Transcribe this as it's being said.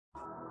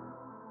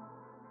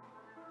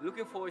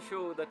Looking for a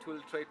show that will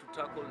try to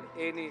tackle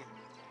any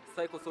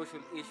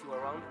psychosocial issue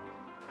around?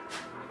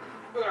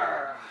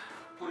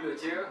 Pull your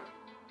chair,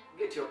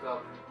 get your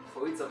cup,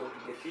 for it's about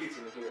to get lit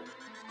in here.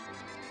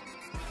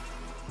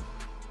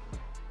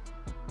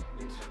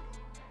 It's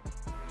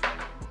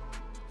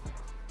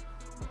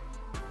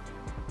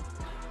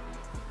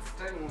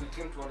time we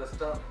came to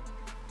understand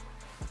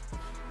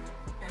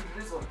and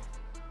reason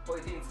why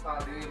things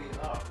are the way they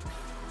are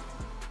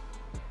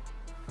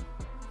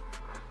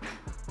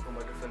from a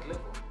different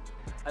level.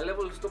 A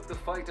level to stop the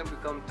fight and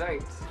become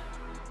tight.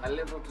 A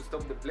level to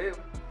stop the blame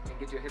and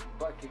get your head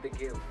back in the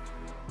game.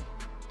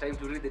 Time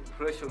to read the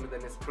depression with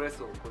an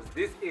espresso, because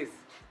this is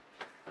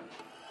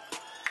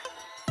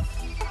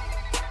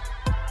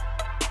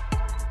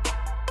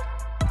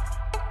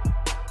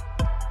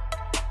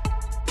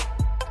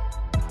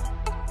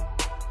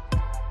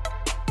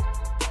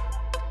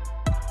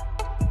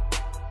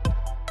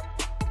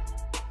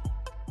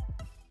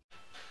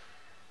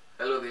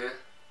Hello there,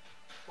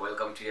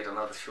 welcome to yet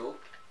another show.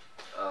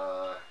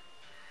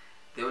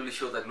 The only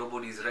show that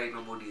nobody is right,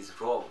 nobody is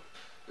wrong.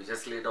 We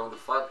just lay down the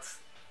facts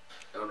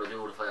and we're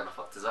able to find the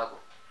facts zako.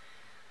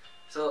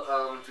 So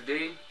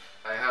today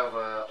I have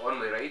on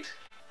my right,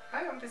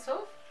 Hi, I'm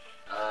Tiso.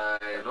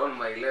 and on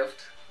my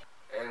left,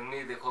 and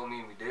me they call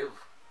me Dave.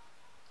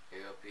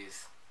 Yeah,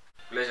 peace.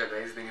 Pleasure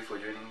guys, thank you for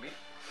joining me.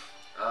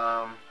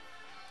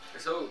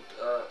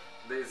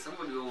 There's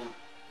somebody who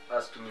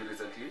asked me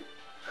recently,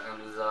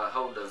 and it was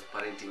how does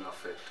parenting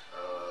affect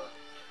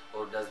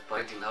or does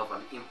parenting have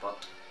an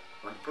impact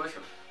on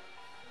depression?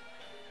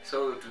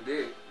 So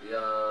today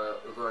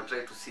we're going to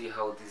try to see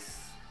how this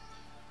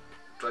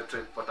try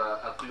put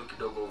a clue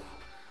kidogo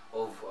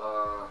of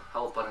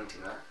how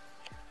parenting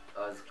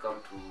has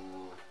come to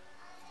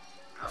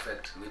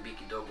affect maybe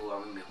kidogo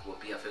or maybe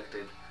be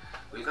affected.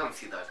 We'll come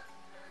see that.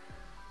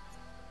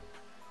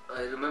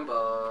 I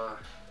remember,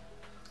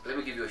 let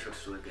me give you a short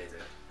story guys.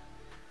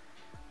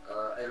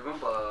 I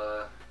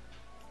remember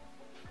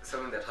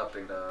something that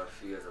happened a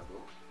few years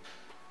ago.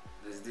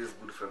 There's this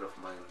good friend of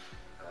mine,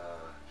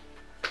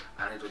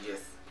 and it was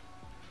Jess.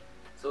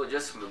 So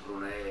Jess me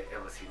grown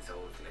ever since I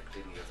was like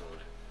 10 years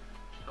old.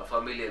 Her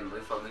family and my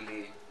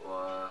family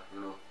were,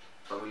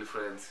 family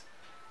friends.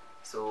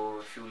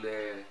 So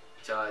shule,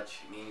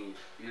 church, we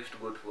used to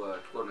go to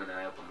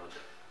na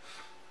pamoja.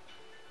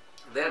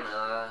 Then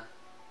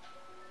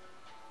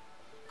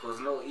because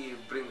now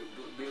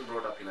being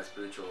brought up in a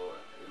spiritual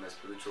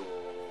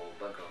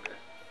background,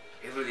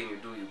 everything you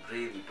do, you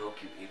breathe, you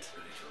talk, you eat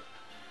spiritual.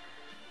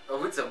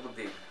 Which is a good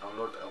thing. I'm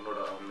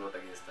not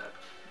against that.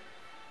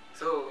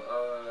 So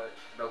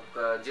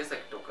just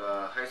like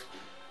high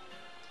school,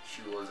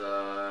 she was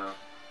the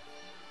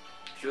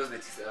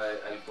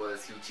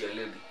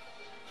lady.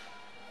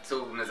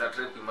 So unaweza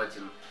try to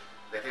imagine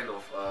the kind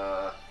of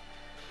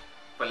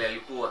pale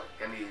alikuwa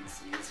yani in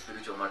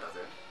spiritual matters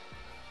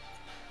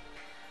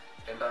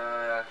and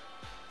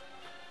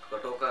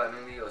tukatoka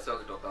nini wasio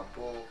kutoka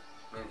hapo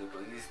mimi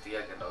ndio east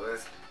yake and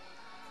west.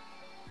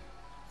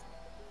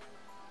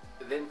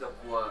 Then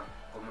kakuwa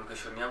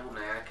communication yangu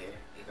na yake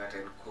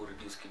ikatend ku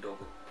reduce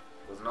kidogo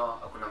because now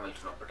hakuna mali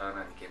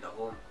tunapatana, nikienda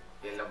home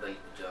yeye labda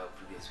alikuja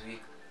previous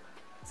week,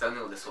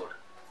 something of the sort.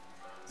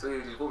 So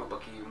ilikuwa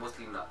mabaki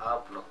mostly na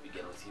app na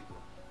kupigana usiku,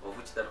 of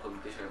which that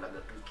communication and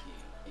other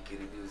two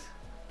reduce.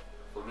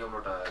 For me, I'm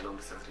not a long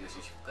distance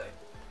relationship guy.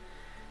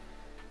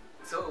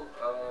 So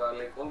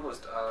like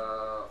almost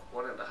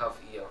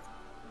 1.5 years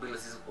bila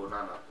sisi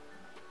kuonana,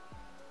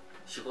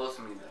 she calls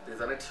me.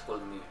 There's a night she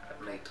called me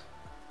at night.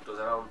 It was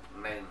around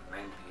 9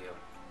 p.m.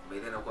 By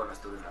then I got a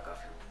story in a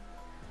cafe.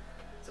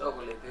 So I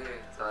was like,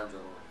 hey,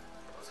 Sanjo,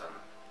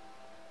 Osana.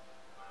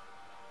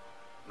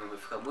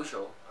 Nimefika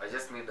mwisho, I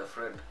just need a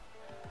friend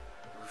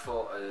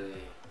before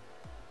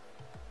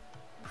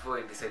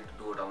I decide to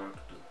do what I want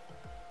to do.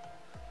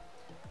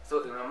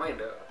 So in my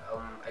mind,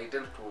 I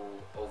tend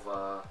to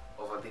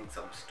overthink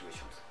some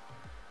situations.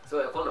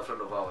 So I called a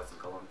friend of ours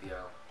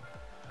nikamwambia,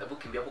 hebu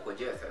kimbia hapo kwa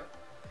Jesse.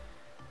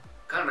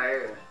 Kana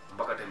yeye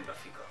mpaka time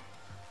tafika.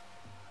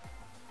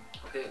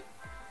 Okay.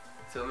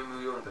 So mimi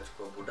huyo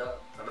nikachukua boda,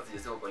 hata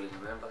sijasema pale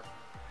nimeenda.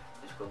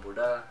 Nikachukua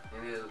boda,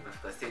 nini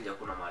nafika stage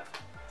hakuna maji.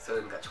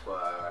 So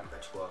nikachukua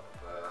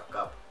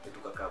cab,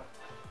 nituka cab.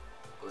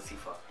 Kwa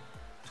Sifa.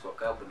 Nikachukua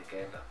cab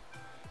nikaenda.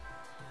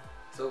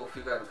 So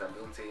kufika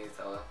nikamwambia msee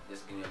sawa,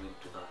 just give me a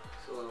minute to that.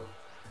 So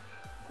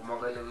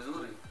kumwangalia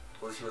vizuri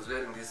because she was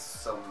wearing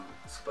some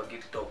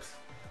spaghetti tops.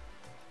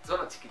 So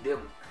na chiki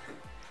dem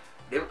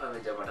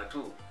amejaa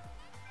tattoo.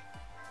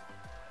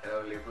 And I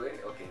was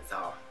like, okay,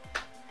 sawa.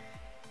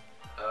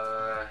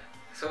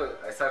 So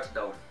I sat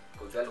down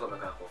because alikuwa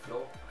amekaa kwa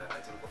floor,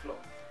 akakaa kwa floor.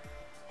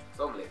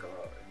 So I'm like,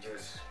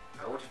 just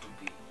I want you to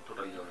be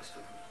totally honest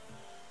with me.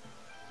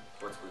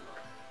 What's going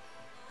on?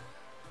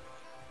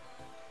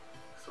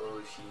 So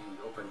she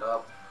opened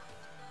up,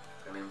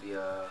 and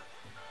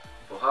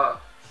for her,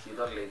 she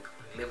thought like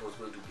life was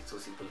going to be so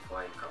simple for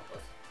her in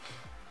campus.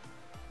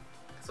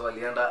 So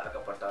alienda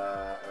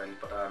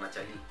alipata na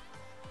chali.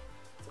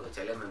 So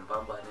chali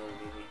amembamba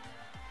nini.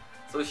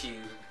 So she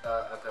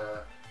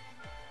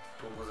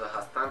kupunguza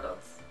her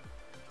standards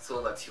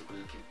so that she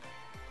could keep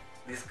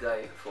this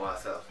guy for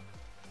herself.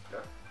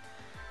 Yeah?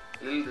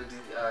 Little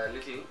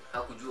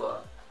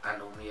hakujua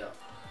anaumia.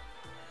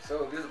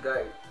 So this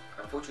guy,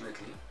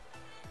 unfortunately,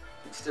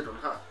 he cheated on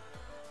her.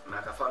 And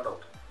I found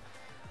out.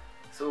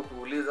 So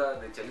kuuliza,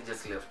 the Charlie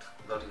just left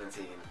without even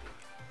saying anything.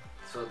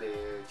 So the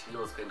Chile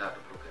was kind of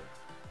heartbroken.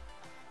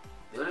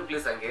 The only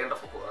place I can end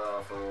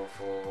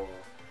for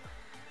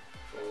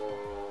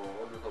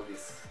what do we call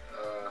this?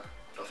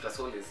 After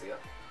solace, yeah,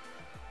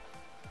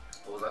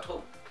 was at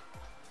home.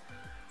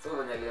 So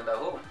when I landed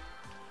home,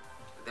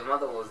 the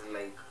mother was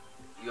like,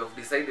 "You have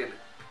decided."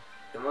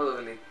 The mother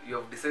was like, "You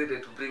have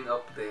decided to bring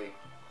up the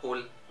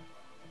whole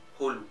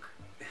look."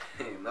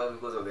 Now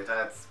because of the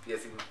tats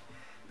piercing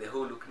the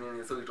whole look,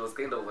 so it was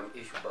kind of an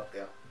issue back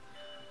there.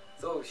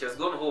 So she has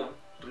gone home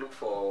to look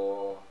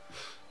for,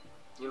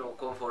 you know,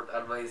 comfort,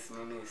 advice,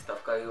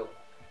 stuff kayo.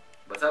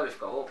 But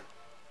sabifika home,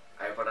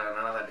 I put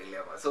another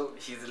dilemma. So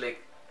she's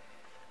like,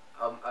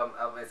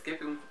 I'm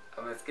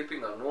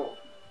escaping a no.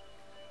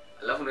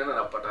 Alafu nena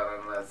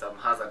napata some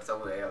hazard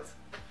somewhere else.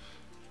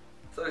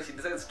 So she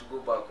decides to go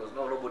back because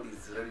now nobody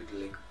is ready to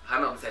like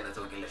hana msana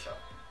zongelesha.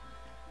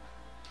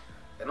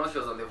 And now she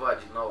was on the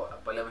verge now.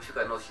 Pale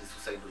amefika now she's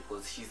suicidal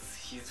because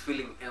she's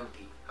feeling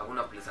empty.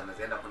 Hakuna place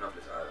anaenda, hakuna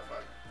place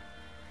anafanya.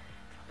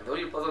 And the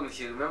only person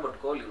she remembered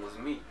calling was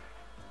me.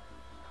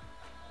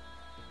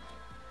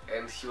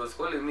 And she was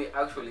calling me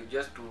actually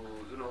just to,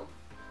 you know,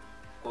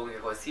 kuongea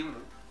kwa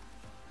simu,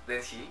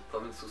 then she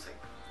commits suicide.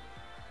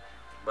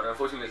 But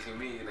unfortunately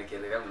me na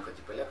kiasi yangu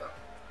nikajipeleka.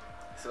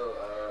 So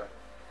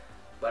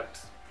but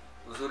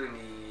uzuri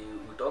ni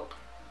we talked.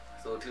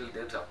 So till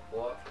date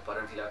hapo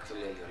apparently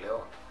actually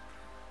aliolewa.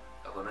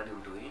 Akona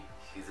mtoi,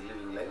 she's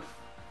living life.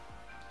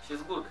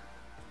 She's good.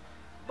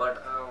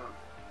 But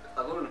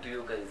according to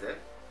you guys,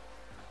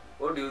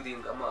 what do you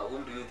think,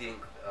 whom do you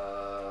think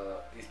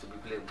is to be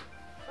blamed?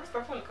 First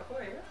of all,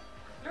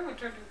 let me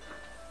tell you,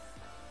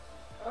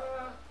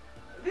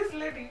 this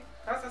lady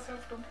has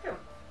herself to blame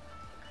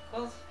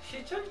because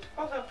she changed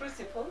all her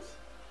principles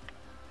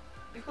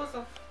because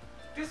of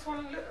this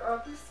one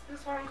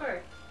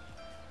guy,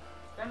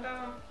 and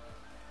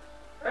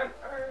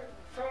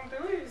from the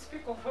way you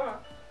speak of her,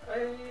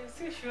 I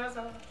see she had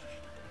a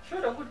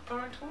good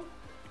parenthood,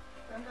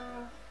 and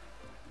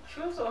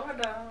she also had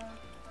a,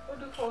 what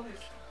do you call this,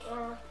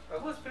 a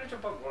good spiritual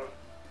background.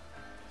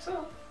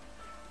 So,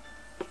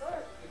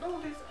 you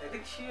know this, I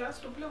think she has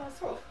to blame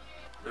herself.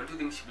 Don't you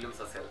think she blames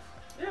herself?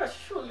 Yeah, she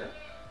should.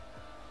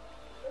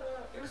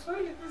 In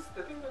Swahili, this is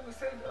the thing that we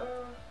said,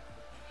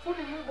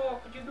 "Funi Mungu wa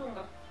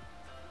kujidunga."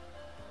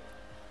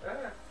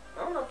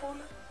 Naona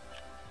pole.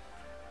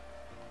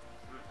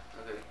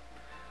 Okay.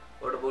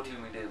 What about you,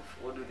 Dave?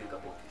 What do you think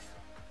about this?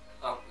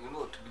 You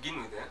know, to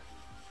begin with,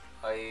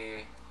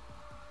 I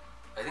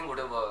think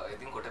whatever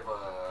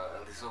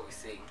this is what we're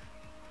saying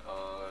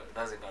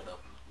doesn't add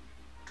up,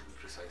 to be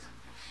precise.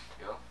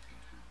 Yeah.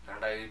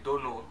 And I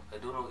don't know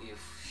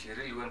if she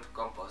really went to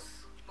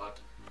campus, but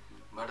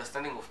my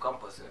understanding of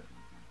campus,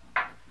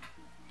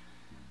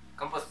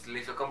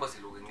 life ya campus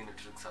ilo wengine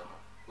trick sana.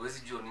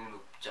 Huwezi jua nini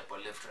chapa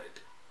left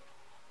right.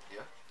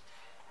 Yeah.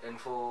 And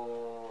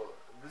for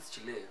this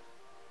Chile,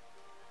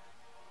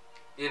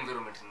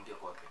 environment ingia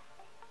kwake.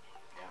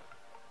 Yeah.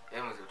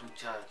 Yeye mzee tu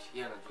church,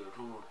 yeye anajua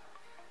tu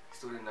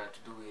story na to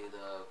do with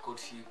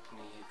courtship,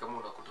 ni kama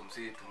unakuta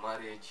msee to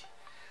marriage,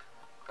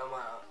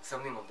 kama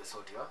something of the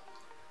sort, yeah.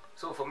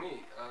 So for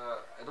me,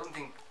 I don't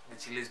think the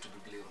Chile is to be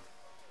blamed,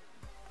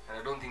 and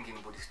I don't think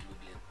anybody is to be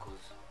blamed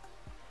because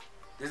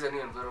this is a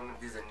new environment,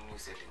 this is a new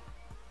setting.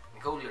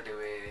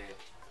 Nikauletewe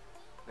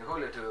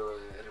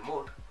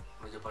remote,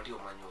 unajipatia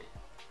manual.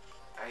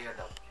 I add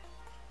up.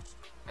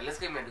 And let's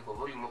get the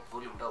volume up,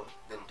 volume down,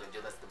 then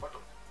that's the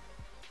button.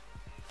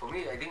 For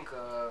me, I think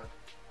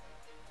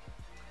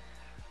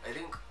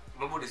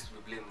nobody is to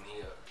be blamed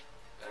here.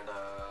 And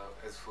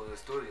as for your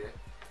story,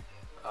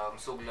 I'm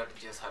so glad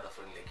you just had a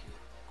friend like you,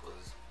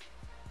 because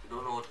you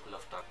don't know what could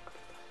have done.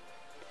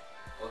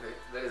 Okay,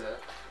 guys,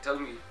 tell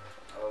me.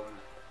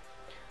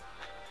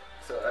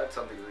 So I have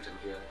something written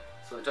here.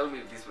 So tell me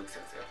if this makes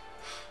sense, yeah.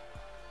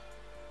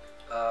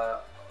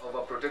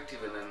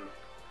 Overprotective and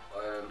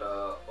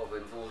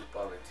over-involved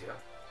parents, yeah.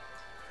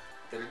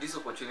 There reduce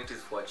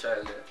opportunities for a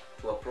child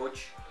to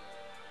approach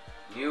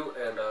new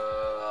and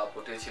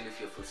potentially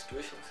fearful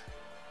situations.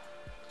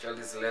 Child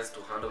is less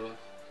to handle,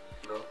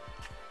 you know,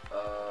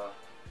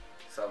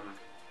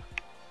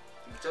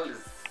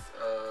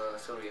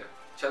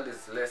 child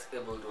is less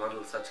able to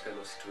handle such kind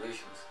of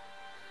situations,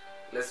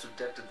 less to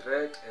detect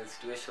threat and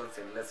situations,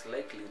 and less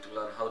likely to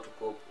learn how to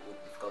cope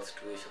with difficult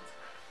situations.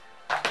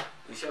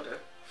 In short,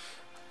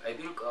 I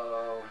think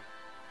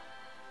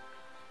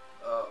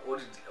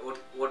what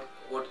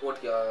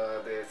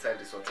the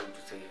scientists are trying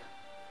to say here.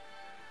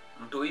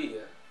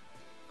 Mtoi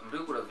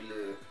kuna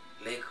vile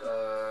like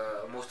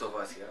most of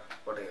us here,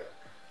 what I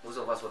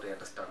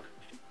understand.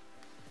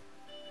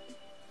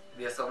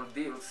 There are some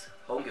things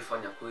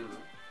haungefanya kwenu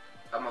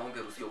ama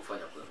hungeruhusiwa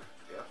kufanya kwenu,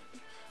 yeah.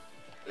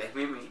 Like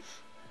mimi,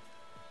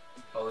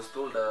 I was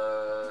told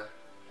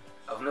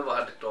I've never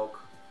had a talk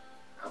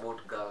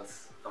about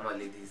girls or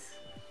ladies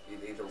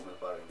with either of my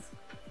parents.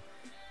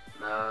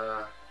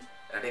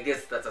 And I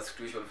guess that's a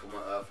situation for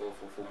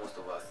most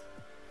of us.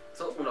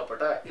 So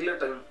unapata ile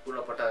time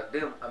unapata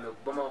dem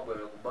amekubamba au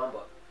amekubamba,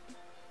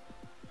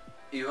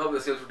 you have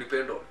yourself to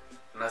depend on.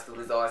 Na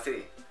stories za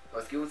wase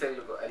wasikiu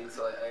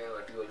sasa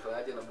watu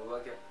walifanyaje na baba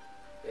wake,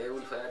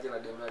 ulifanyaje na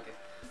dem yake.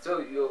 So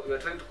you're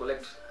trying to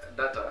collect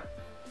data,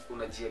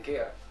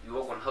 unajiekea, you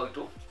work on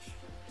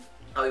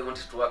how you want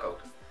it to work out.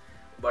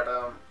 But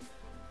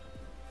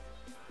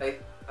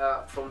like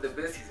from the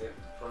basis,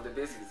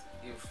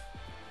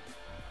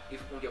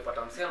 if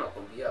ungepata msema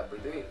nakwambia, by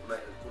the way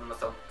kuna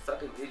some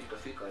certain age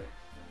utafika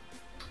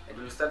and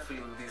you start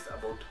feeling this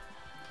about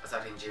a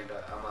certain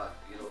gender ama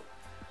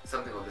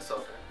something of the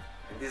sort,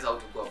 and this is how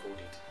to go about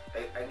it.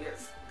 I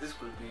guess this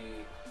could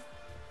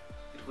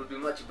be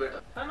much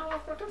better. And our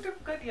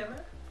protective guardian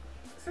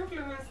simply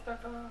means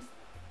that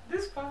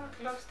this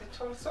parent loves the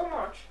child so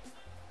much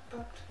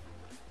that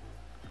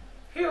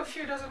he or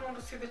she doesn't want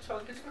to see the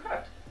child getting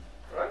hurt,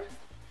 right?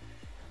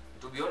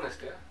 To be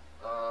honest,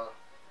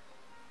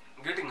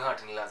 getting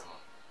hurt in lazima.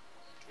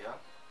 Yeah?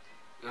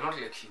 You're not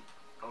like sheep.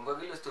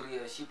 Unangagile story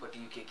ya sheep ati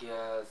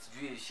ukekea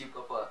sijui sheep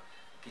hapa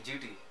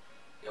kijiti.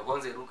 Ya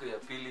kwanza iruke, ya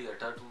pili, ya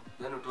tatu,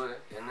 then utoe,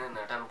 ya nne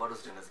na tano bado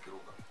zitaenda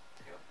zikiruka.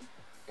 Yeah.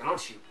 You're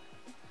not sheep.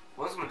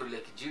 Once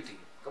umetolea kijiti,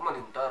 kama ni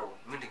mtaro,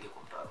 mimi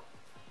ningekuwa mtaro.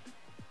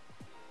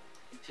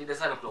 Shida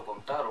sana kutoka kwa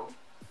mtaro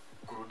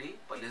kurudi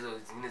pale hizo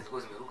zingine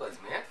zilikuwa zimeruka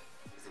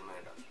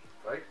zimeenda.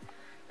 Right?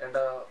 And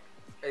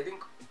I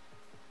think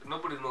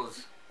nobody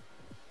knows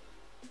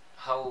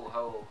how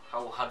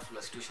hurtful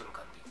a situation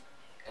can be,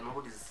 and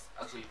nobody is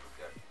actually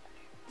prepared.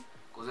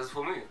 Because as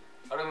for me,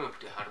 I don't even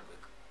put a heartbreak.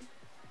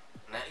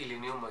 Na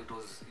iliniuma, it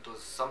was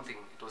something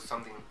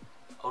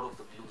out of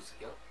the blues.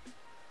 Yeah.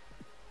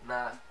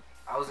 Nah,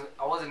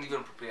 I wasn't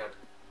even prepared.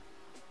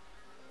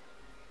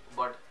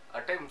 But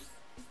at times,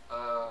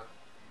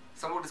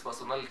 somebody's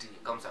personality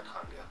comes at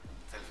hand. Yeah.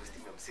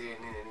 Self-esteem. I'm saying,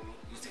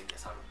 you say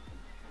yes,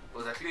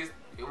 because at least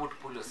you're able to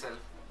pull yourself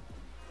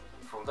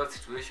from that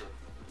situation.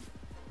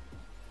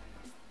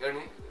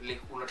 Yani,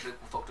 like unataka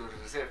factory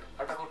reset,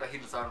 hata kama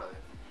utahili sana,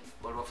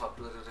 but wa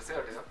factory reset,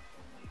 yeah,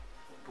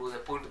 to the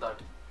point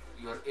that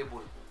you are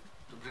able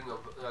to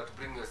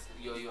bring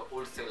your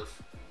old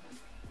self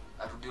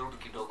arudirudi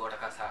kidogo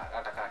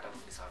hata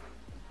atarudi sana.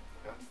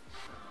 Yeah.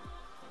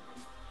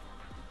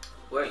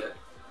 Well,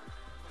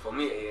 for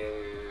me,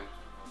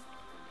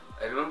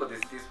 I remember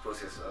this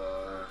process.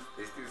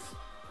 This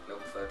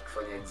like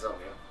kufanya exam,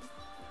 yeah.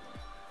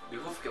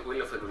 Before fika kwa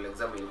ile final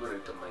exam ilikuwa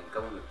determine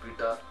kama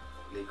umepita,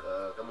 like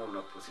kama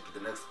una proceed to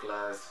the next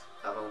class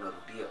ama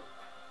unarudia.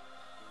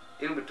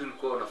 In between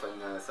kwa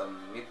unafanya some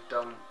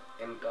midterm,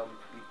 end term,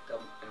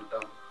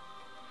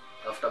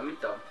 after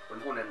midterm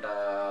ulikuwa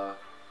unaenda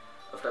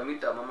after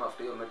midterm ama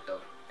after your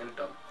midterm, end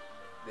term,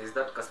 there is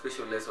that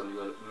special lesson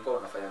ulikuwa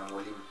unafanya na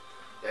mwalimu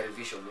ya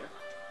revision, yeah.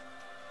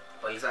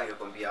 Palisanga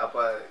yakwambia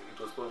hapa, it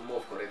was called more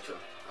of correction.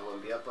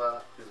 Nakwambia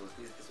hapa, this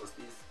was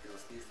this.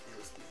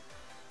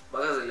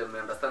 Baada zile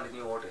understand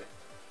ni wote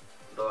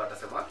ndo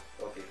atasema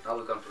okay, now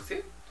we can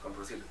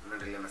proceed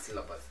unaendelea na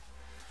syllabus.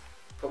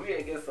 For me,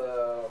 I guess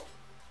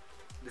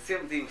the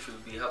same thing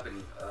should be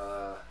happening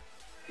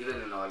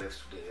even in our lives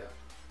today, yeah.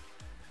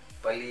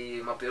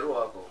 Pali mapero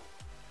wako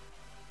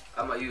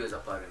ama you as a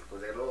parent,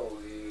 because I know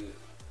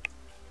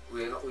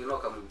we're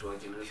not coming to a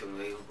generation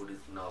where everybody is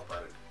now a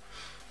parent.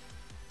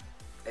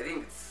 I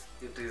think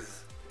it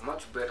is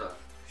much better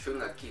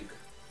showing a kid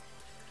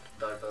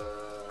that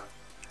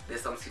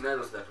there's some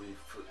scenarios that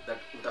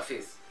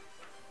interface.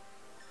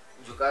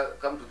 You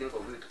come to think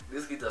of it,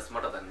 these kids are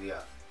smarter than we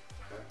are.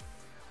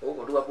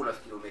 Huko tu hapo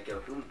unafikiri umekea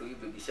tu mtu hii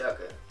baby shark,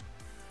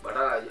 but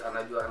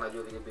anajua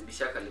venye baby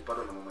shark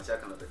alipatwa na mama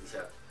shark na baby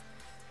shark.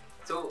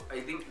 So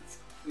I think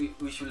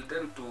we should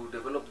tend to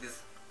develop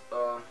this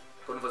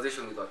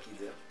conversation with our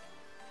kids, yeah?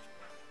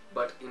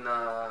 But in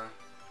a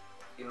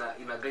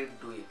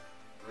great way.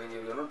 When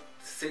you're not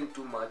saying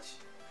too much,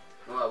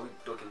 no, are we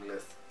talking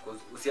less?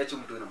 Because usiache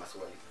mtu ina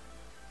maswali.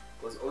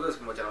 Because always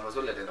kumwacha na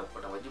maswali ataenda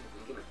kupata majibu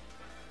mengine.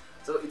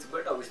 So it's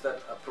better we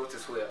start a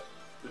process where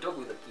we talk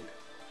with the kid.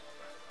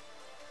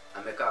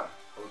 Amekaa,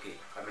 okay,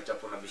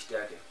 amechapwa na bishti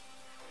yake.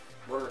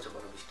 Mbona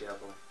unachapwa na bishti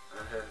yako?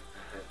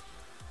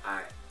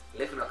 Hai,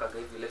 left unakaga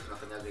hivi, left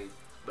unafanyaga hivi.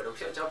 But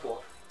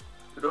ukishachapwa,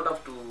 you don't have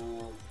to,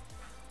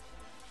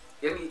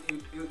 yani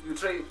you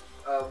try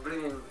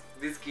bringing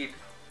this kid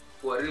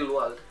to a real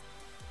world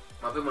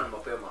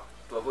mapema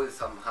to avoid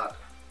some hurt.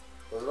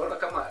 Because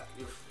kama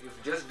if you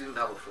just didn't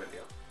have a friend,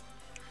 yeah,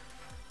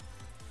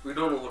 we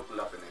don't know what will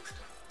happen next.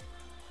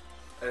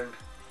 And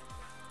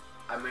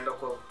I mean,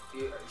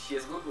 she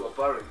has gone to a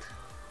parent,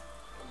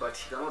 but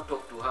she cannot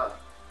talk to her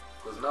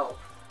because now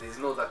there is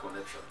no that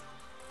connection.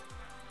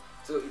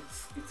 So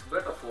it's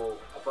better for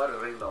a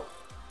parent right now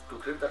to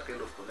create that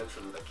kind of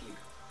connection with a kid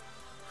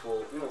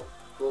for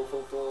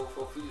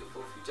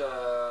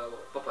future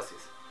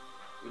purposes.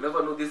 You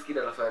never know this kid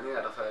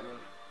atafanya nini,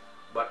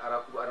 but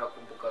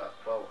anakumbuka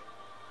wow,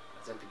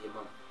 asante nipigie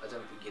mom, acha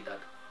nipigie dad.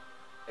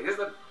 I guess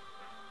that,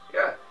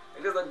 yeah,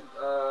 I guess that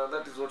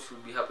that is what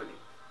should be happening.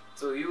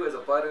 So you as a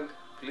parent,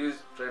 please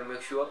try and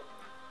make sure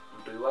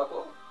mtoi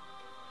wako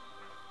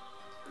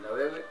na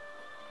wewe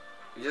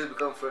you just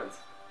become friends.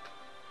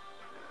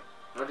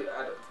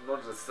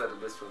 Not necessarily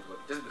best friends,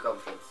 but just become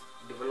friends.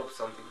 Develop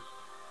something.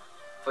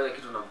 Fanya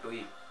kitu na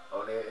mtoi.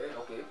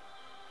 Okay,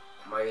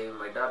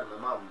 my dad, my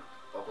mom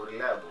wako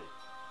reliable.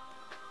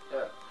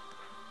 Yeah.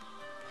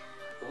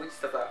 Which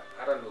sasa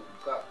hata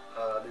nimekumbuka,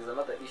 there's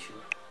another issue.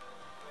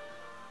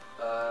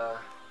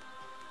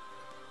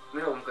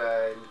 Mimi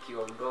nakumbuka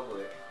nikiwa mdogo,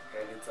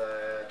 and it's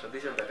a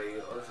tradition that I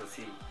also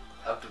see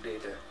up to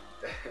date.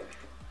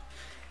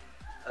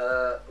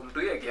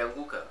 Mtoi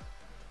akianguka,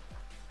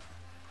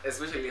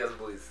 especially as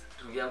boys,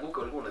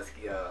 tungianguka ulikuwa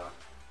unasikia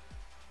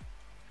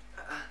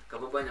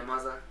kababa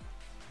nyamaza,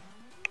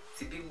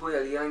 si big boy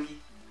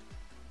aliangi.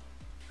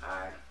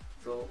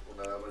 So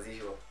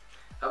unamazishwa.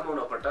 Ama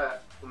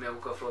unapata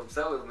umeanguka from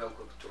somewhere,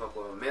 umeanguka kutoka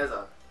kwa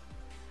meza,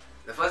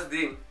 the first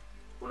thing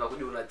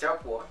unakuja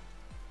unachapwa,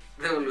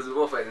 then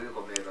unazunguka file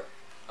kwa meza.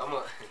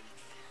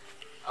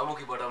 Ama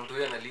ukipata mtu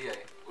yeye analia,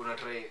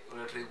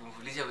 unatry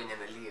kumfulisha venye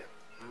analia.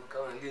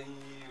 Kama analia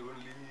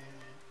only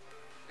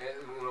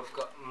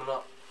unafika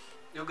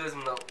you guys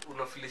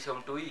unafilisha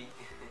mtu hii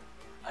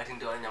ati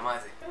ndio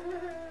anyamaze.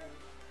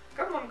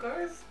 Come on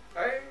guys,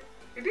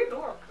 it did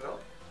work though.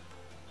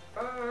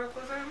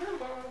 Because I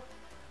remember,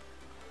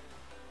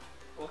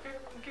 okay,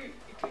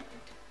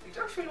 it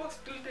actually works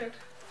till date.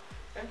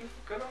 And if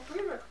you cannot do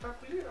it,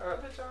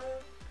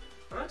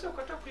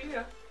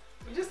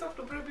 you just have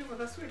to bribe him with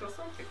a sweet or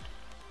something.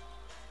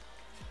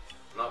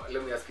 Now,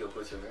 let me ask you a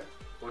question.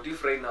 What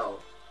if right now,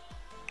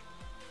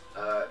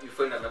 you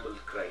find an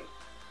adult crying?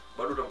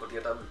 But you don't put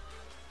your taboo?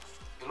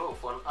 You know,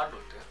 for an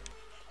adult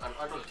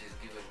is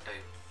given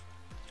time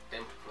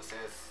to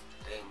process,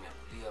 time to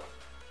clear,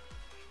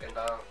 and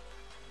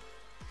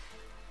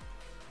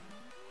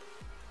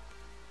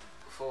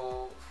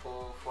for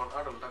an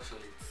adult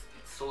actually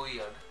it's so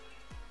weird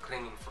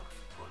crying in front of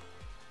people.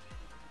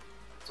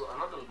 So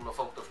an adult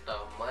unafaa kutafuta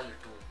mahali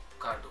tu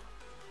kando.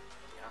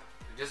 Yeah,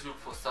 you just look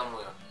for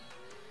somewhere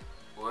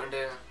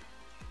uende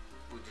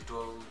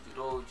ujitoe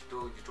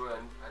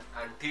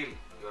until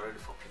you're ready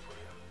for people.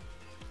 Yeah,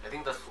 I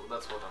think that's what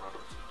an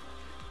adult should do.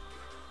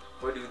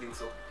 Why do you think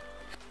so?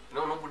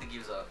 No, nobody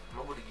gives a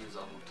hoot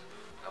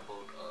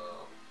about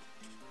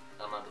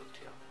an adult.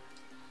 Yeah.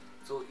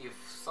 So if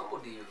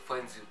somebody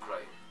finds you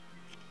crying,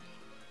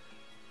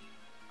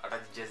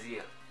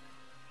 atajijazia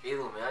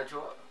either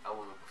umeachwa au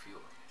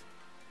umekufiwa.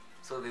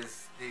 So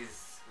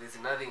there's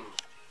nothing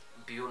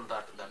beyond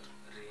that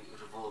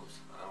revolves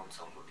around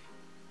somebody.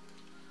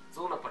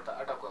 So unapata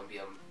hata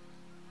kuambia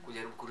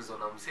kujaribu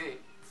kurizona na msee,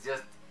 it's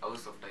just a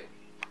waste of time.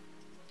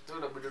 So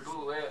unabidi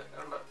tu wewe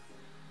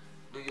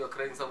do you are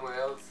crying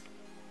somewhere else,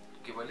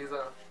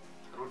 ukimaliza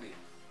rudi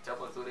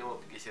chapa story ama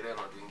pige sherehe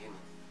na watu wengine.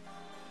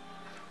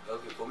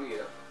 Okay, for me,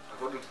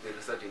 according to the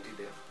research I did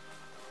there,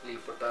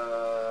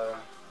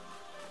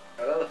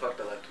 another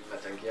factor that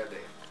inachangia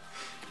there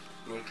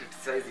ni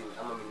criticizing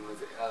ama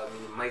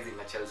minimizing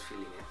a child's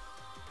feeling.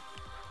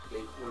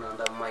 Like una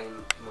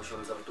undermine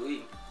emotions of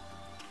mtu.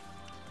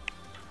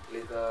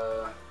 Like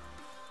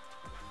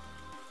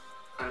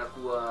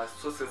anakuwa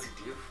so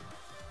sensitive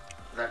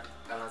that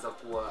anaanza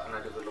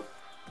kuwa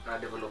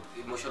develop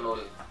emotional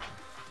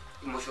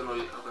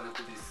how can I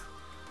put this,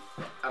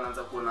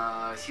 anaanza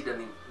kuona shida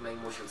na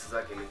emotions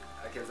zake, like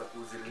akianza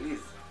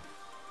kuzirelease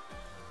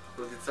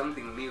because it's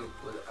something new,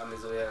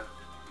 amezoea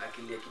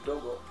akili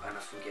kidogo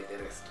anafungia the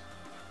rest.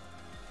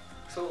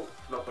 So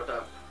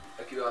tunapata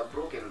akiwa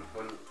broken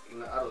when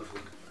in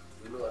adulthood,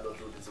 you know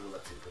adulthood is not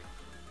that simple.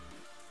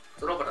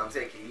 So tunapata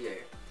msee akilia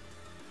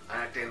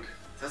anatend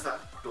sasa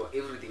kutoa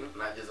everything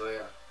na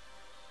hajazoea.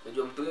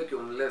 Unajua mtu yake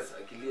umless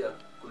akilia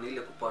kuna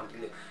ile kupanda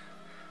ile.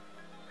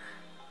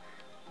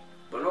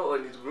 But no,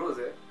 when it grows,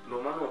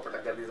 no matter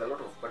what, there's a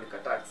lot of panic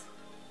attacks.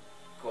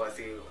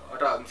 Because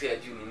hata msee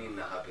ajui nini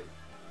na happen.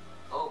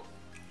 Oh,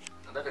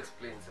 and that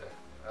explains.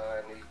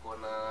 Nilikuwa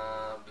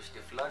na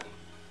bishte fulani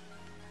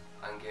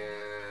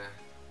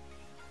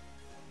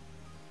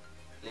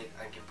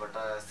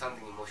angepata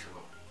something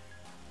emotional,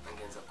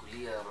 angeanza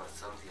kulia ama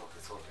something of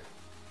the sort.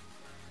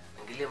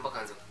 Angelia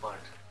mpaka anze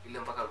kupanda ile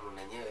mpaka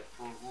mwenyewe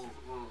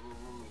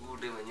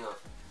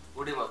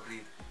ude ma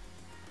breathe.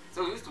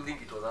 So we used to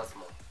think it was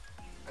asthma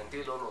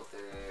until one of the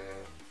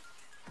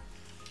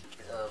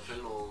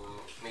fellow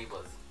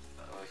neighbors,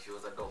 she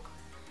was a dog,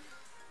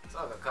 so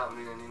akakaa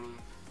nini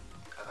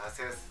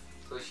akassess.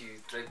 So she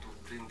tried to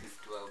bring this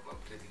to a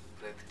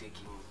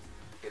breathtaking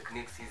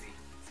techniques easy.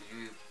 So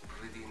you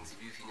breathe in, so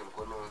you finya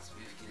mkono, so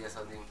you fikiria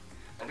something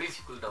until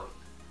she cooled down.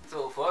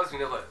 So for us we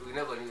never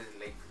knew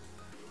like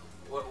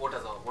what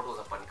was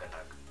a panic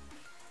attack.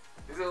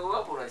 So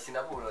hapo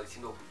unashinda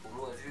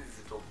kupumua, sisi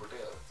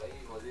zitopotea. Sasa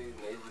hii mzee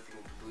na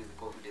everything to do with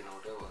COVID and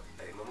whatever.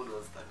 Like nobody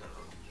was standing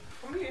around.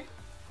 For me,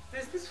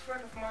 there's this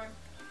friend of mine.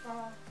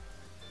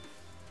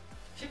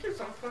 She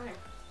keeps on crying,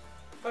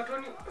 but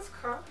when you ask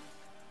her,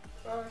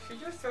 she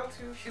just tells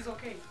you she's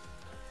okay.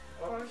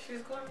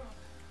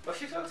 or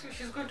she tells you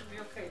she's going to be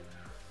okay.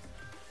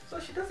 So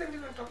she doesn't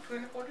even talk to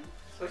anybody.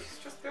 So she's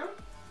just there.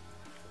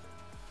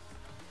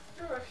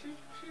 Yeah,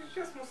 she's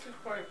just mostly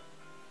crying.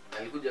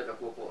 Alikuja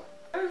akakuwa poa.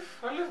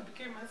 Her life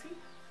became messy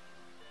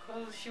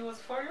because she was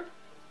fired.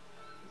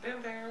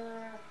 Then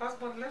the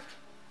husband left.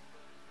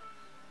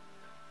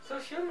 So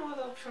she had no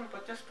other option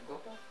but just to go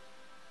home.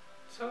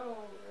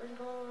 So, and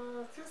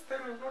since then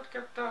we've not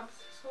kept tabs.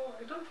 So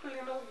I don't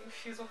really know if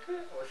she's okay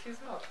or she's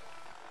not.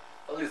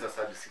 All these are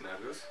sad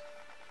scenarios.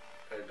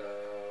 And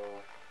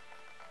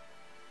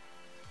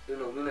you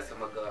know,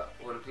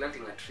 when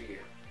planting a tree,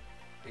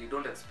 you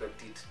don't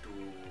expect it to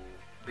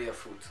bear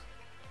fruit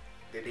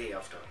the day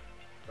after,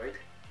 right?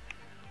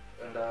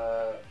 And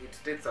it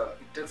takes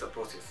a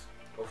process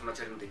of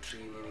nurturing the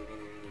tree.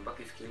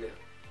 Mpaka ifike ile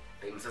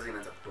time sasa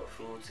inaanza kutoa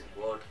fruits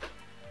and what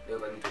they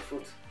will need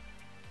fruits.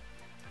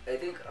 I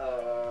think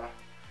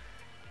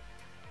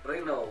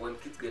right now when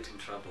kids get in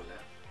trouble,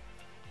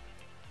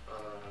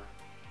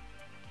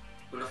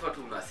 unafaa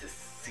tu una assess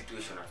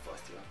situation at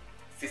first, yeah.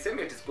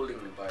 Sisemi it is scolding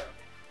mbaya.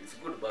 It's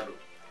good bado.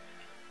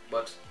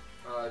 But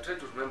try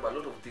to remember a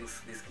lot of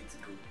things these kids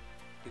do.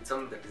 It's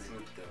something that is new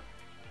to them.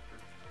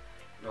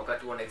 Na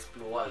wakati wana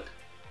explore world.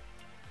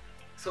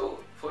 So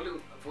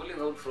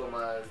falling out from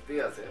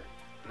stairs,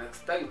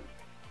 next time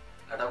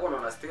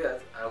atakuwa on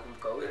stairs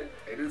anakumbuka wewe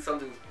I did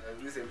something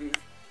this and this.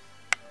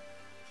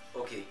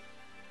 Okay.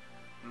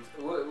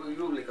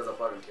 You like as a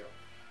parent, yeah.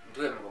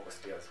 Mtu yeye kwa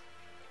stairs.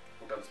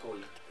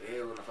 Utamscold.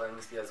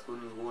 Unafanya stairs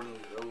kuni uoni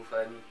au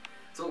ufanye.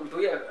 So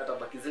mtu yeye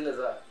atabaki zile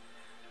za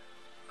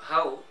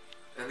how,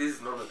 and this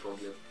is not a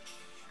problem.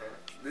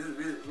 This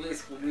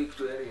is weak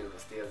to area of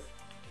stairs.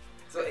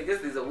 So I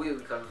guess there's a way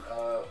we can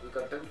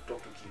tend to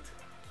talk to kids.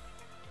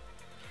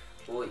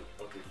 Oi,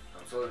 okay,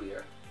 I'm sorry,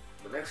 yeah.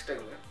 But next time,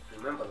 yeah,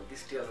 remember that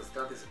this stairs has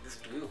done this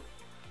to you.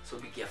 So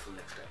be careful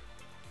next time.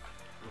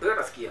 Mtu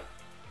atasikia.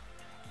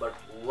 But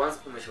once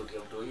umeshautia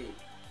mtu hii,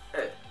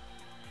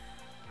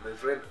 my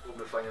friend,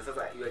 umefanya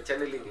sasa you are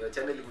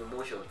channeling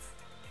emotions.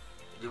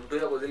 Mtu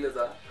yako zile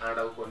za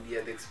anataka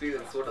kukwambia the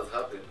experience what has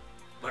happened,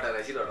 but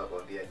anashinda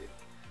atakwambiaje.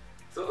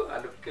 So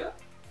anafika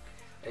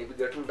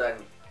aipiga tu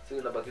ndani. So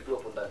inabaki tu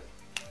hapo ndani.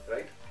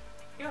 Right?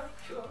 Yeah,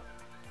 sure.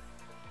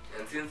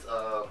 And since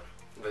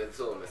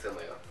so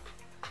umesema ya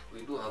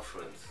we do have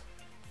friends.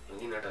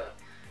 Wengine hata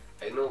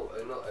I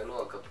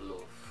know a couple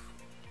of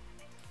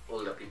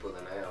older people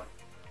than I am.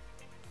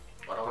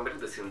 But I'm doing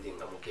the same thing.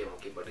 I'm okay,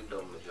 but deep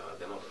down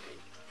they're not okay.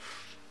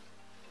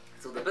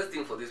 So the best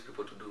thing for these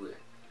people to do,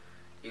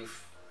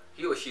 if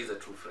he or she is a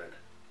true friend,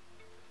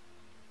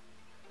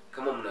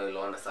 kama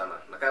mnaelewana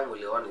sana, na kama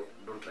mnaelewana,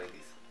 don't try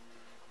this.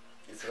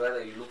 It's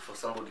rather you look for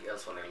somebody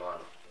else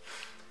wanaelewana.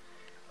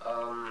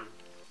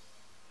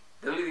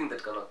 The only thing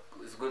that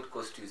is going to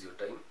cost you is your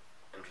time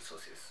and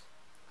resources.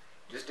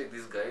 Just take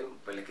this guy,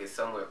 like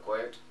somewhere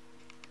quiet,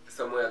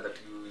 somewhere that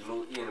you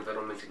know in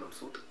environment in a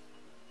suit.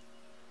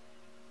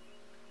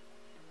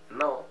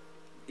 Now,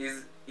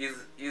 is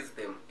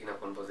them in a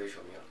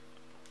conversation here?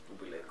 You'll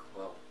be like,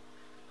 wow,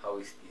 how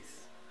is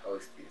this? How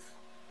is this?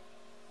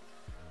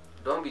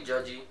 Don't be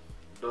judgy,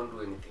 don't do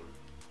anything.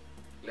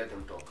 Let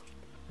them talk.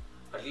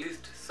 At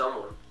least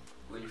someone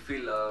will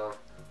feel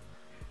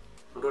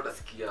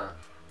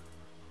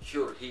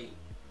sure he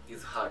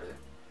is hard,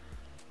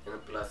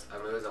 and plus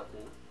ameweza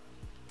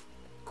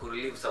ku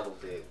relieve some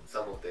of the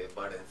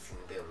burdens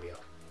in them, yeah.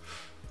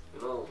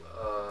 You know,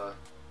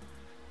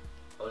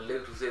 I would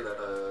like to say that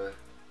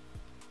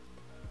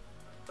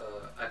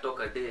a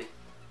talk a day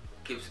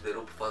keeps the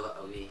rope further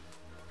away,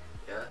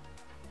 yeah.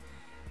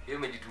 Hiyo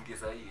umejitungia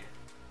sahihi,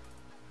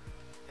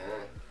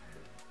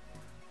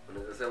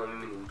 unaweza sema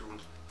mimi ni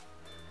mtungi.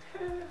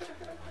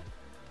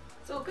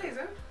 So guys,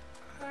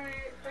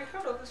 I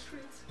heard on the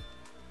streets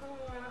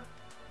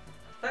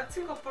that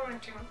single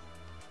parenting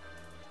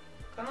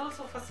can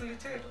also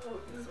facilitate or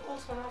is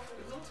also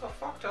a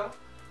factor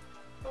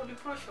of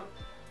depression.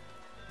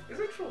 Is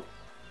it true?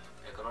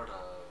 I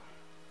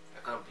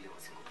can't blame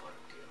a single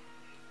parent here.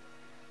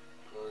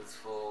 Because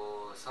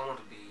for someone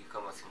to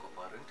become a single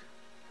parent,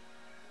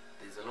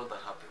 there's a lot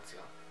that happens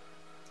here.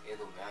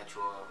 Either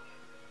umeachwa,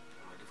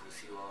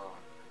 umedivorciwa,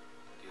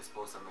 your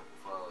spouse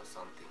amekufa or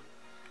something.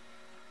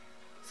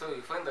 So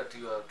you find that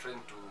you are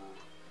trying to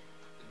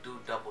do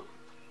double.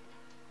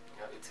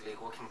 Yeah, it's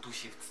like working 2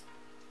 shifts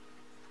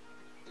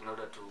in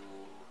order to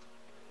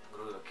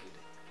grow your kid.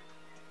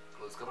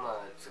 Because the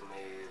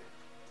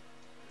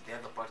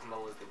other partner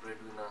was the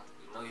breadwinner,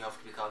 now you have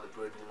to become the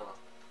breadwinner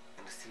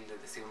and still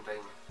at the same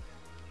time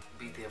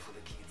be there for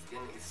the kids.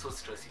 Then it's so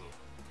stressing you.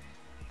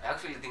 I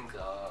actually think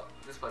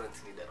these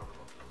parents need a round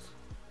of applause,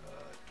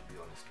 to be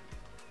honest with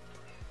you.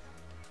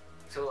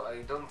 So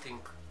I don't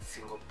think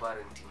single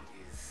parenting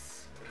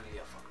is really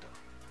a factor.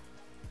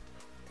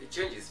 The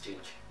change is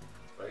change,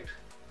 right?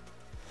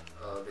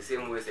 The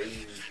same way say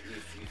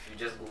if you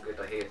just go get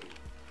ahead,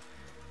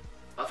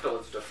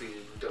 afterwards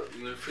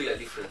you will feel a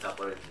difference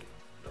apparently.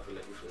 You feel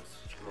a difference.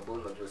 Mabao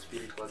unajua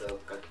spirit kwanza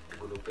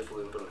kakipigo upepo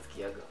wewe mtu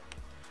anasikiaga.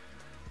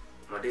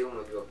 Madeo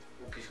unajua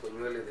ukishika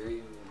nywele the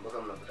way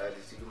mpaka mnapata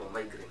sijui ma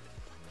migraine.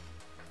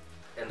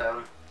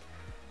 And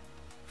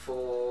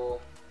for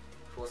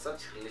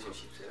such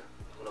relationships, yeah,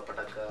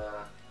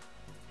 unapataka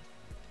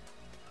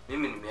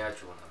mimi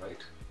nimeachwa,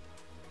 right?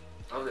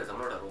 Obviously I'm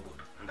not a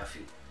robot and I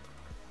feel.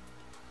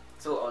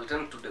 So I'll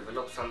tend to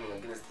develop something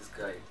against this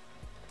guy.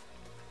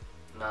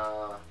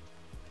 Now,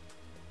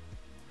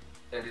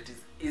 and it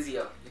is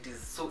easier, it is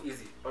so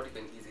easy, not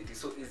even easy, it is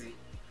so easy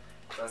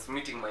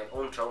transmitting my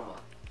own trauma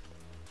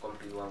kwa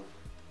mtu wangu.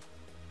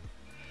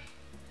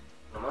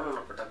 Na maana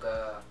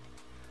unapataka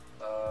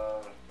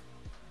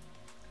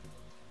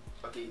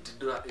okay, it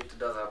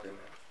does happen,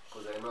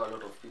 because I know a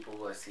lot of people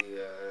who are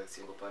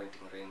single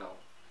parenting right now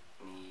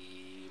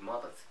ni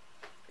mothers,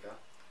 yeah.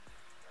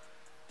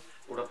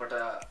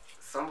 Utapata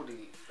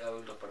somebody,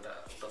 utapata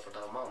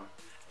a mom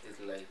is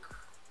like,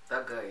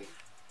 that guy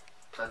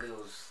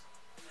was,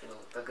 you know,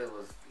 that guy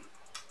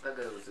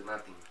was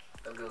nothing,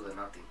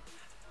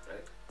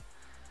 right?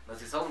 Na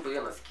si sababu mtu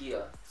yeye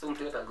anasikia, so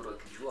mtu yeye atagrow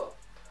akijua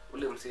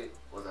ule mse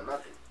was a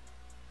nothing.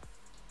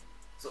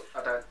 So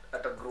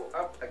ata grow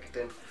up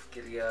akitend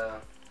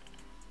kufikiria,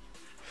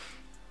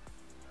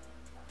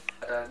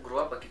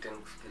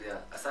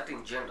 a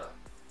certain gender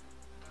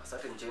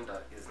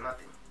is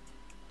nothing,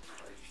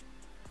 right?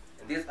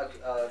 And this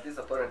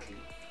apparently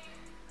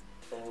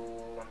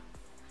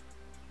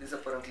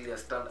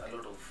has turned a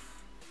lot of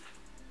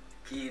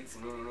kids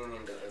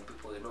and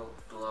people, you know,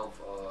 to have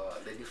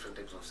the different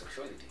types of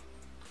sexuality,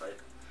 right?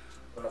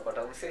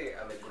 Unapata mse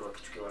amegrow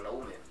akichukia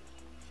wanaume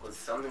because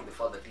something the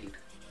father did,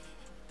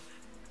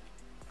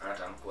 and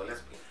amkuwa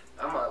lesbian.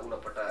 Ama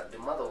unapata the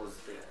mother was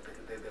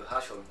the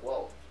harsh on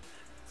kwao,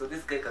 so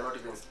this guy cannot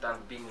even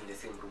stand being in the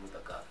same room with a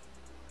girl.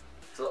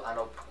 So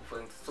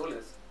find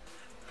solace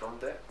from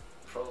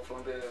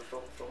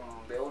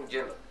their own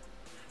gender.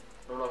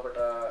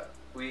 Unapata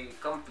we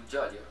come to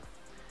judge,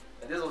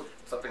 and this is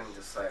what's happening in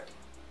society.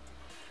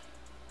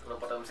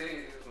 Unapata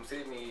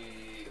mse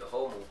ni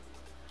homo,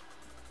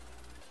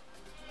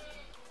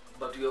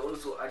 but we are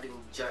also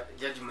adding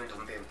judgment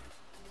on them.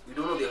 We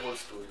don't know their whole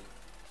story.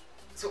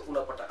 So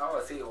unapata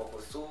our say wako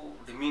so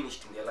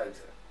diminished in their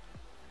lives,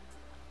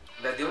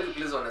 that the only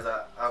place one is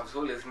as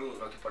whole as me,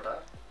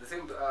 wakipata the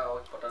same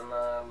wakipata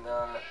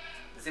na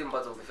the same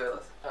parts of the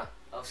feathers.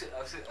 I've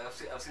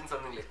seen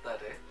something like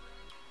that,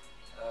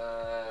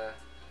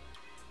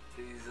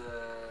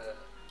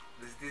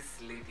 there's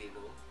this lady, you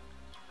know,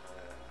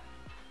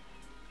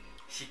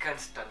 she can't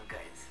stand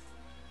guys.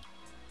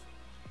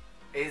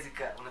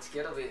 Ezika,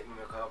 unasikia hapa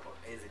nimeka hapa,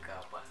 ezika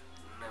hapa,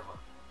 never.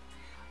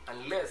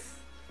 Unless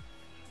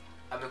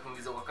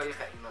amekuingiza kwa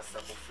kalika ina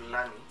sababu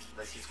fulani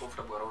that she's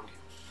comfortable around you,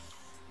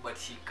 but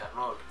she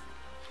cannot.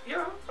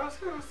 Yeah, I've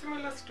seen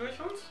similar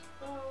situations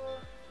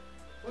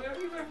where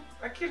even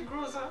a kid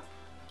grows up,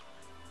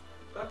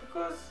 but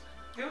because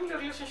the only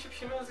relationship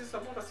she knows is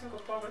about a single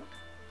parent,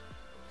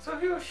 so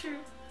he or she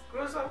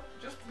grows up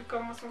just to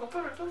become a single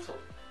parent also.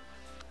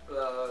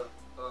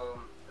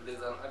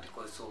 There's an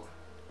article, so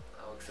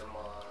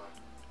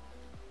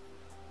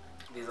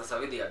there's a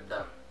survey they had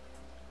done,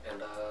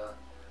 and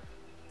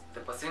the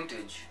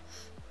percentage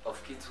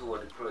of kids who were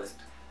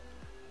depressed,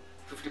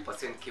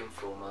 50% came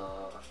from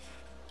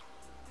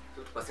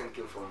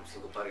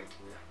single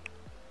parenting,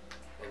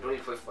 yeah? And only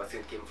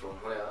 5% came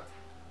from where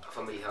a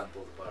family had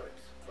both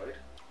parents, right?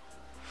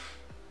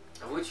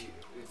 Which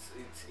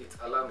it's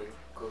alarming,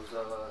 because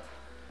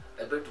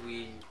I bet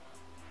we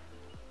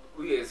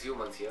as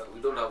humans here, we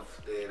don't have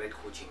the right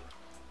coaching.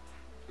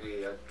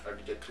 We are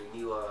just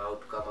renew how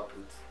to come up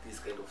with these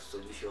kind of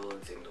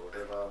solutions and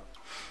whatever.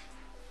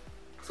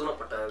 So no,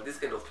 but this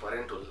kind of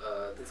parental,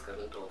 this kind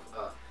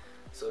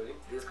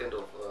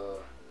of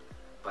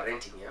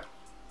parenting, yeah,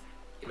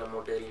 in a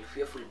model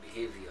fearful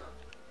behavior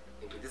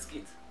into these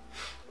kids,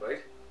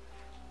 right?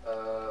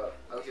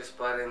 Anxious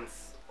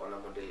parents on a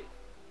model,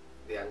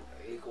 they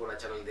want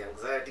to channel the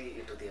anxiety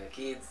into their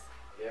kids.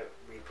 Yeah,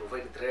 we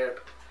provide threat,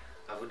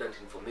 avoidant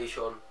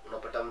information.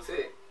 Unapata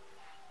mse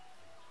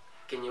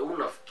kenye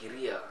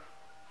unafikiria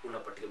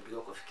unapatia mtu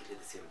wako kufikiria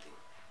the same thing,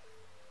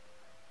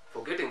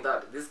 forgetting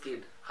that this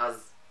kid has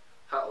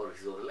her or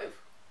his own life.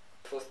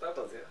 For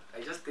starters, yeah,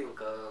 I just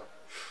think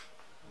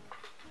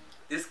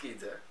these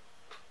kids,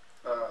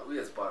 we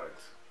as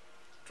parents,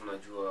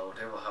 tunajua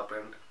whatever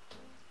happened,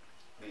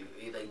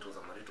 either it was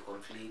a marital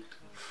conflict,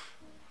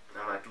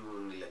 ama tu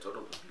let out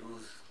of the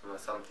blues or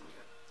something.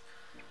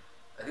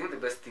 I think the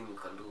best thing you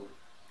can do,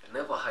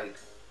 never hide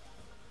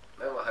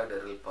a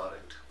real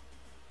parent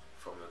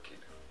from your kid.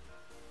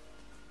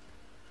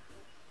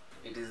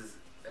 It is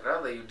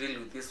rather you deal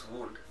with this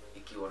wound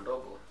ikiwa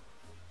ndogo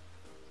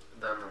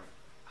than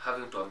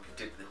having to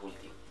amputate the whole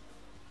thing.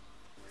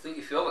 So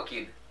if you have a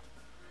kid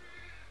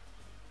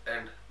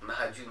and na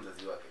hajui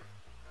mzazi wake,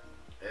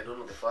 I don't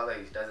know the father,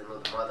 he doesn't know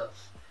the mother,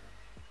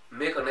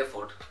 make an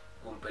effort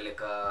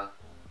kumpeleka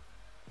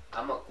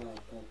ama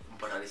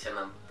kumpatanisha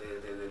na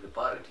the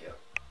parent here.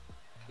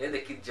 Let the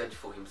kid judge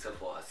for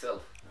himself or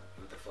herself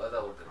if the father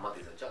or the mother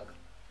is a jerk.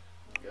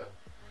 Yeah?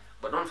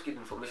 But don't feed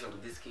information to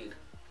this kid,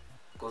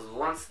 because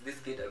once this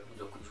kid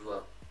akuja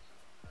kujua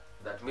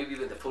that maybe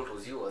even the fault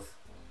was yours,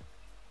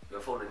 you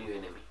have found a new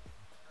enemy.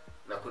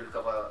 Now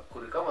recover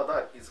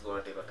that is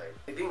gonna take a time.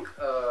 I think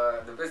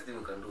the best thing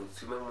you can do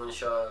is remember,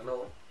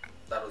 no,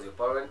 that was your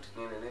parent,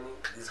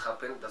 this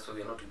happened, that's why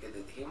we are not together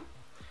with him.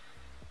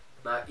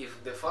 Now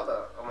if the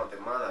father or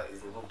the mother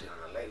is involved in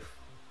her life,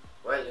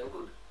 well and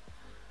good.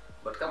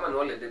 But kama ni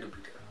wale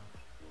deadbeat,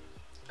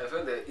 I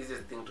feel the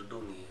easiest thing to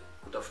do ni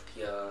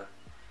kutafutia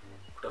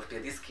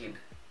this kid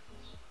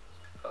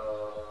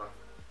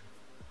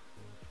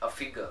a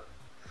figure,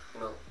 you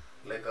know,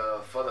 like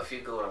a father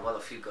figure or a mother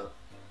figure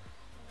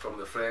from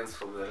your friends,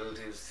 from your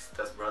relatives,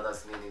 sisters,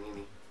 brothers,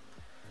 nini.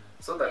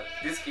 So that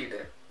this kid,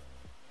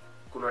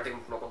 kuna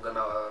time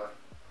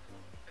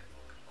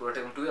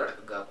tu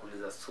anataka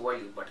kuuliza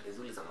swali but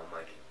nizuliza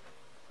mamake.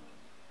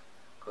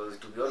 Because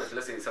to be honest,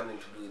 let's say it's something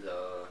to do with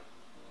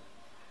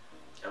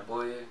a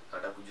boy,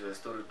 atakujua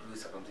story to do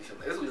with circumcision.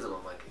 Nizuliza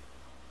mamake,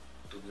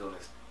 to be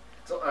honest.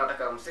 So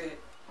anataka mse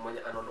mwenye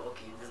anaona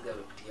okay, this guy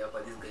amepitia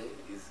hapa, this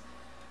guy is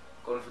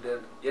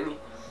confident. Yani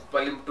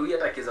pali mtu yeye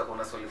atakiza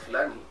kuna swali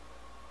fulani,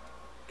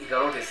 he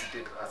cannot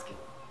hesitate asking.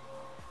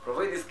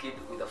 Provide this kid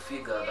with a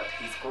figure that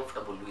he is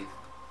comfortable with.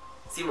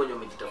 Si mwenye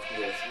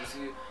umejitafutia.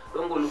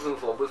 Don't go looking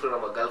for a boyfriend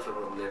or a girlfriend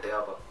unamlete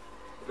hapa.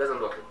 It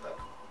doesn't work like that.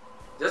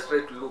 Just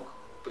try to look.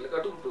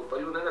 Peleka tu mtu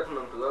pale unaenda tu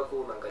na mtu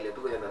wako, unaangalia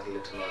tu kwenye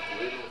analete na watu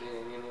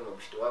wenu nini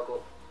mabishti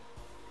wako.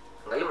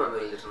 Angalia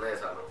mmelete naye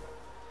sana.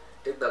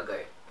 Take that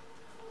guy.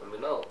 I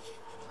mean now,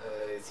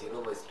 you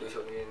know my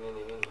situation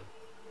nini.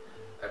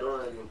 I don't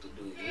have anything to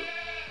do with you,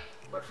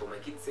 but for my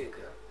kid's sake,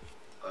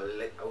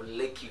 I would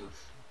like you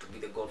to be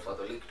the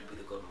godfather, like to be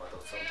the godmother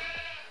or something.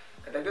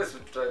 And I guess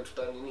we try to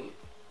turn in.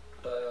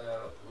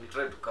 We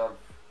try to carve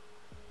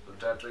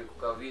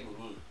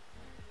in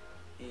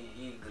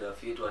he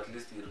graph to at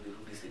least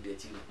irudi said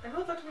chini. I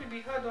know that will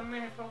be hard on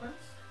many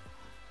problems,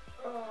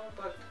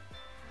 but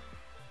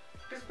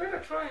it's better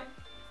trying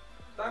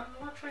than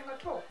not trying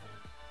at all.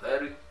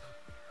 Larry,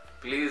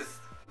 please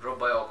drop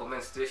by our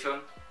comment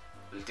station.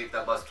 We'll take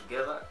the bus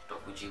together to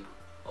kujibu.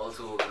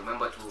 Also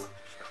remember to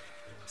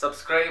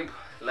subscribe,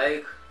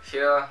 like,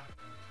 share,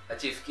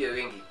 achifikie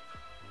wengi.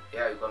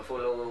 Yeah, you can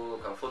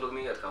follow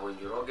me at Kawaii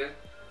Njoroge,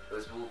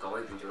 Facebook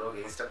Kawaii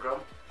Njoroge, Instagram.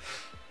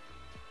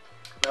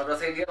 Now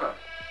that's it,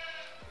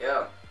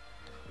 yeah.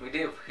 Me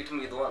Dave, hit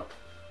me with one.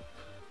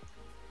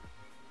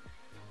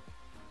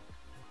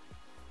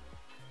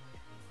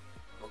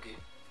 Okay,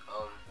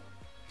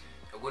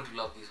 you're going to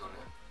love this one.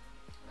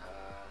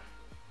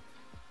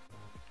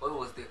 Why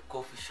was the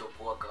coffee shop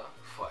worker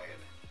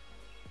fired?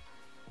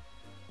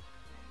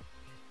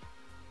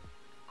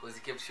 Because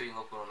he kept showing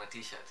up on a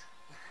t-shirt.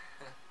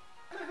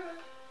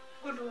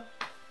 Good one.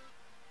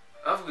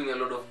 I've been a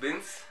lot of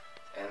beans,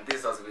 and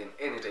this has been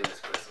Anytime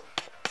Espresso.